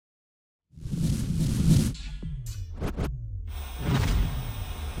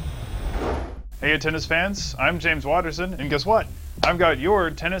Hey tennis fans, I'm James Watterson, and guess what? I've got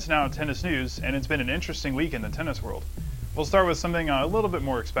your Tennis Now tennis news, and it's been an interesting week in the tennis world. We'll start with something a little bit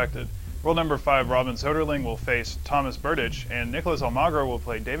more expected. World number 5 Robin Soderling will face Thomas Berdych, and Nicolas Almagro will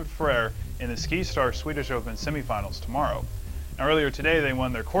play David Ferrer in the SkiStar Swedish Open semifinals tomorrow. Now, earlier today, they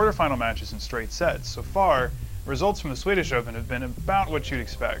won their quarterfinal matches in straight sets. So far, results from the Swedish Open have been about what you'd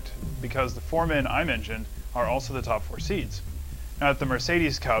expect, because the 4 men I mentioned are also the top 4 seeds. Now, at the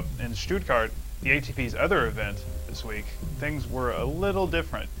Mercedes Cup in Stuttgart, the ATP's other event this week, things were a little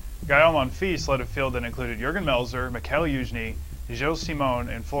different. Gael Monfils led a field that included Jürgen Melzer, Mikael Yuzhny, Gilles Simon,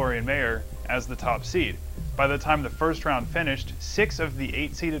 and Florian Mayer as the top seed. By the time the first round finished, 6 of the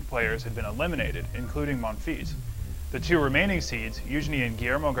 8 seeded players had been eliminated, including Monfils. The 2 remaining seeds, Yuzhny and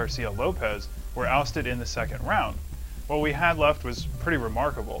Guillermo Garcia Lopez, were ousted in the second round. What we had left was pretty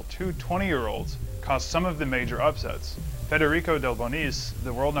remarkable. 2 20-year-olds caused some of the major upsets. Federico Del Bonis,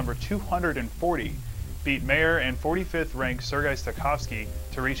 the world number 240, beat Mayer and 45th ranked Sergei Stakhovsky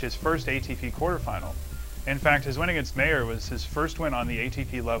to reach his first ATP quarterfinal. In fact, his win against Mayer was his first win on the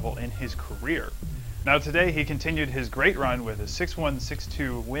ATP level in his career. Now today he continued his great run with a 6-1,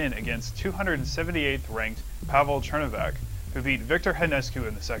 6-2 win against 278th ranked Pavel Chernovac, who beat Victor Hednescu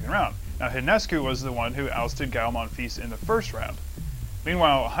in the second round. Now Hednescu was the one who ousted Gael Monfils in the first round.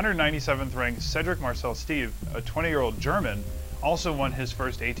 Meanwhile, 197th ranked Cedric Marcel Steve, a 20-year-old German, also won his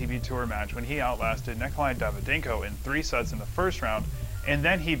first ATP Tour match when he outlasted Nikolai Davydenko in 3 sets in the first round, and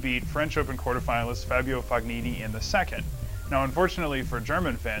then he beat French Open quarterfinalist Fabio Fognini in the second. Now, unfortunately for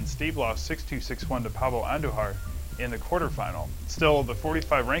German fans, Steve lost 6-2, 6-1 to Pablo Andujar in the quarterfinal. Still, the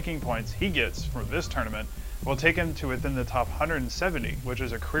 45 ranking points he gets for this tournament will take him to within the top 170, which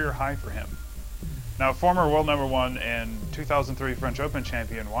is a career high for him. Now, former world number 1 and 2003 French Open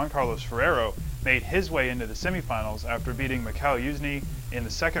champion Juan Carlos Ferrero made his way into the semifinals after beating Mikael Yuzhny in the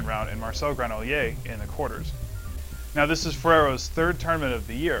second round and Marcel Granollers in the quarters. Now, this is Ferrero's 3rd tournament of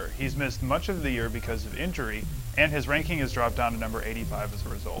the year. He's missed much of the year because of injury, and his ranking has dropped down to number 85 as a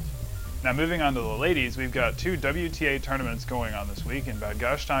result. Now, moving on to the ladies, we've got 2 WTA tournaments going on this week in Bad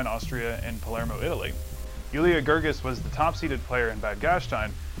Gastein, Austria, and Palermo, Italy. Julia Gerges was the top-seeded player in Bad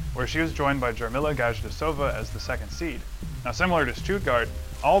Gastein, where she was joined by Jarmila Gajdasova as the 2nd seed. Now, similar to Stuttgart,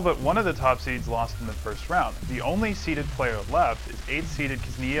 all but one of the top seeds lost in the first round. The only seeded player left is 8th-seeded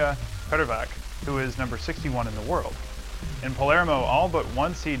Ksenia Petrovac, who is number 61 in the world. In Palermo, all but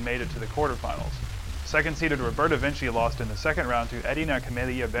one seed made it to the quarterfinals. 2nd-seeded Roberta Vinci lost in the second round to Edina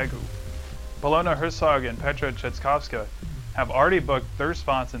Camelia Begu. Polona Herzog and Petra Chetkovska have already booked their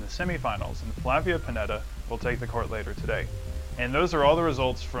spots in the semifinals, and Flavia Pannetta will take the court later today. And those are all the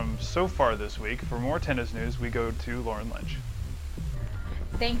results from so far this week. For more tennis news, we go to Lauren Lynch.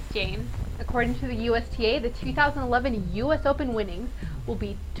 Thanks, James. According to the USTA, the 2011 US Open winnings will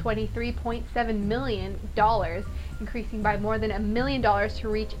be $23.7 million, increasing by more than $1 million to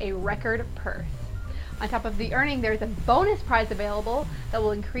reach a record purse. On top of the earning, there's a bonus prize available that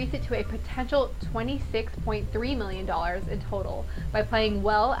will increase it to a potential $26.3 million in total by playing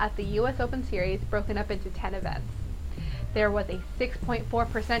well at the US Open Series, broken up into 10 events. There was a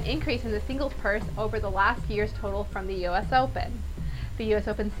 6.4% increase in the singles purse over the last year's total from the US Open. The US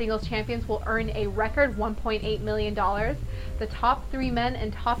Open singles champions will earn a record $1.8 million. The top 3 men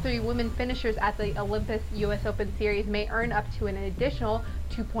and top 3 women finishers at the Olympus US Open Series may earn up to an additional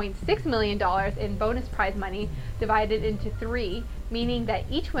 $2.6 million in bonus prize money divided into 3, meaning that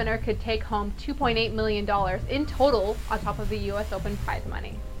each winner could take home $2.8 million in total on top of the US Open prize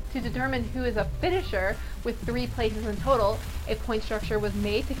money. To determine who is a finisher with 3 places in total, a point structure was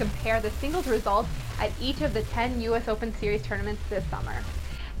made to compare the singles results at each of the 10 US Open Series tournaments this summer.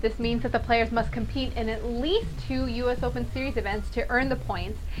 This means that the players must compete in at least 2 US Open Series events to earn the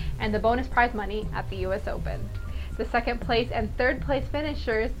points and the bonus prize money at the US Open. The 2nd place and 3rd place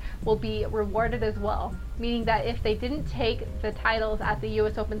finishers will be rewarded as well, meaning that if they didn't take the titles at the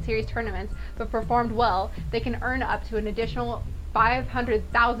US Open Series tournaments but performed well, they can earn up to an additional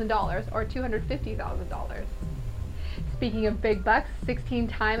 $500,000 or $250,000. Speaking of big bucks,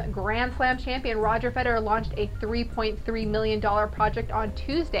 16-time Grand Slam champion Roger Federer launched a $3.3 million project on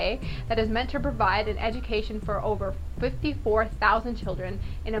Tuesday that is meant to provide an education for over 54,000 children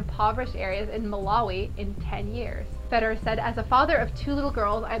in impoverished areas in Malawi in 10 years. Federer said, "As a father of 2 little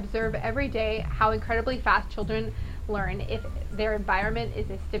girls, I observe every day how incredibly fast children learn if their environment is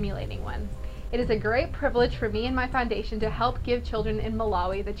a stimulating one. It is a great privilege for me and my foundation to help give children in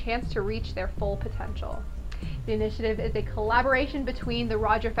Malawi the chance to reach their full potential." The initiative is a collaboration between the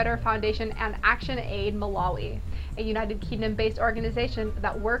Roger Federer Foundation and Action Aid Malawi, a United Kingdom-based organization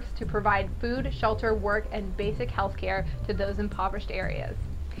that works to provide food, shelter, work, and basic health care to those impoverished areas.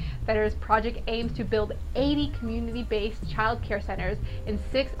 Federer's project aims to build 80 community-based child care centers in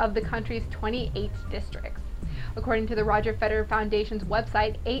 6 of the country's 28 districts. According to the Roger Federer Foundation's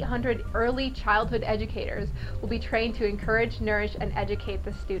website, 800 early childhood educators will be trained to encourage, nourish, and educate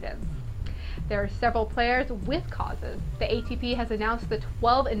the students. There are several players with causes. The ATP has announced the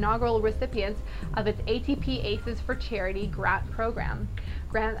 12 inaugural recipients of its ATP Aces for Charity grant program.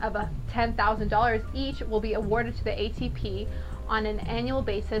 Grant of $10,000 each will be awarded to the ATP on an annual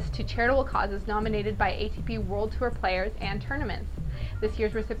basis to charitable causes nominated by ATP World Tour players and tournaments. This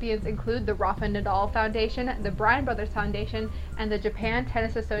year's recipients include the Rafa Nadal Foundation, the Bryan Brothers Foundation, and the Japan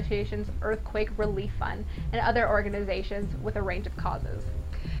Tennis Association's Earthquake Relief Fund, and other organizations with a range of causes.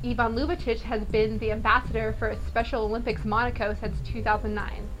 Ivan Lubicic has been the ambassador for Special Olympics Monaco since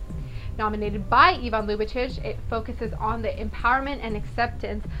 2009. Nominated by Ivan Lubicic, it focuses on the empowerment and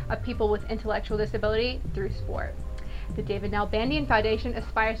acceptance of people with intellectual disability through sport. The David Nalbandian Foundation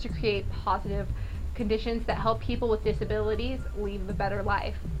aspires to create positive conditions that help people with disabilities lead a better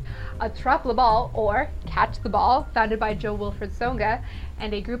life. Attrape le Ball, or Catch the Ball, founded by Joe Wilfred Songa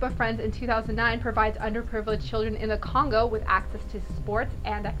and a group of friends in 2009, provides underprivileged children in the Congo with access to sports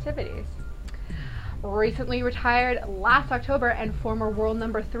and activities. Recently retired last October and former world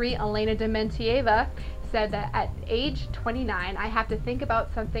number 3 Elena Dementieva said that at age 29, I have to think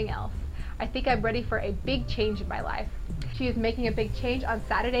about something else. I think I'm ready for a big change in my life. She is making a big change on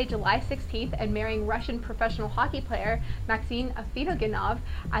Saturday, July 16th, and marrying Russian professional hockey player Maxim Afinogenov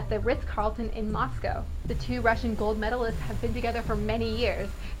at the Ritz-Carlton in Moscow. The two Russian gold medalists have been together for many years.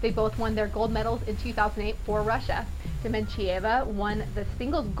 They both won their gold medals in 2008 for Russia. Dementieva won the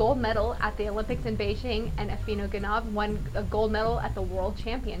singles gold medal at the Olympics in Beijing, and Afinogenov won a gold medal at the World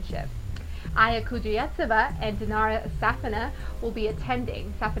Championship. Aya Kudryavtseva and Dinara Safina will be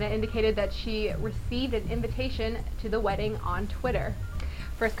attending. Safina indicated that she received an invitation to the wedding on Twitter.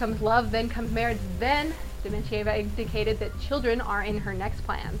 First comes love, then comes marriage, then Dementieva indicated that children are in her next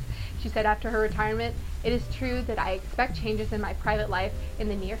plans. She said after her retirement, "It is true that I expect changes in my private life in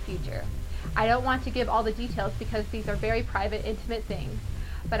the near future. I don't want to give all the details because these are very private, intimate things.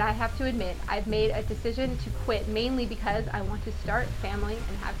 But I have to admit, I've made a decision to quit mainly because I want to start family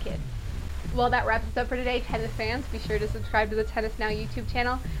and have kids." Well, that wraps us up for today, tennis fans. Be sure to subscribe to the Tennis Now YouTube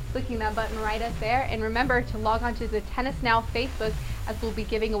channel, clicking that button right up there. And remember to log on to the Tennis Now Facebook, as we'll be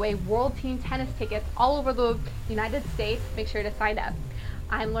giving away World Team Tennis tickets all over the United States. Make sure to sign up.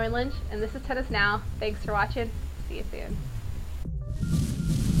 I'm Lauren Lynch, and this is Tennis Now. Thanks for watching. See you soon.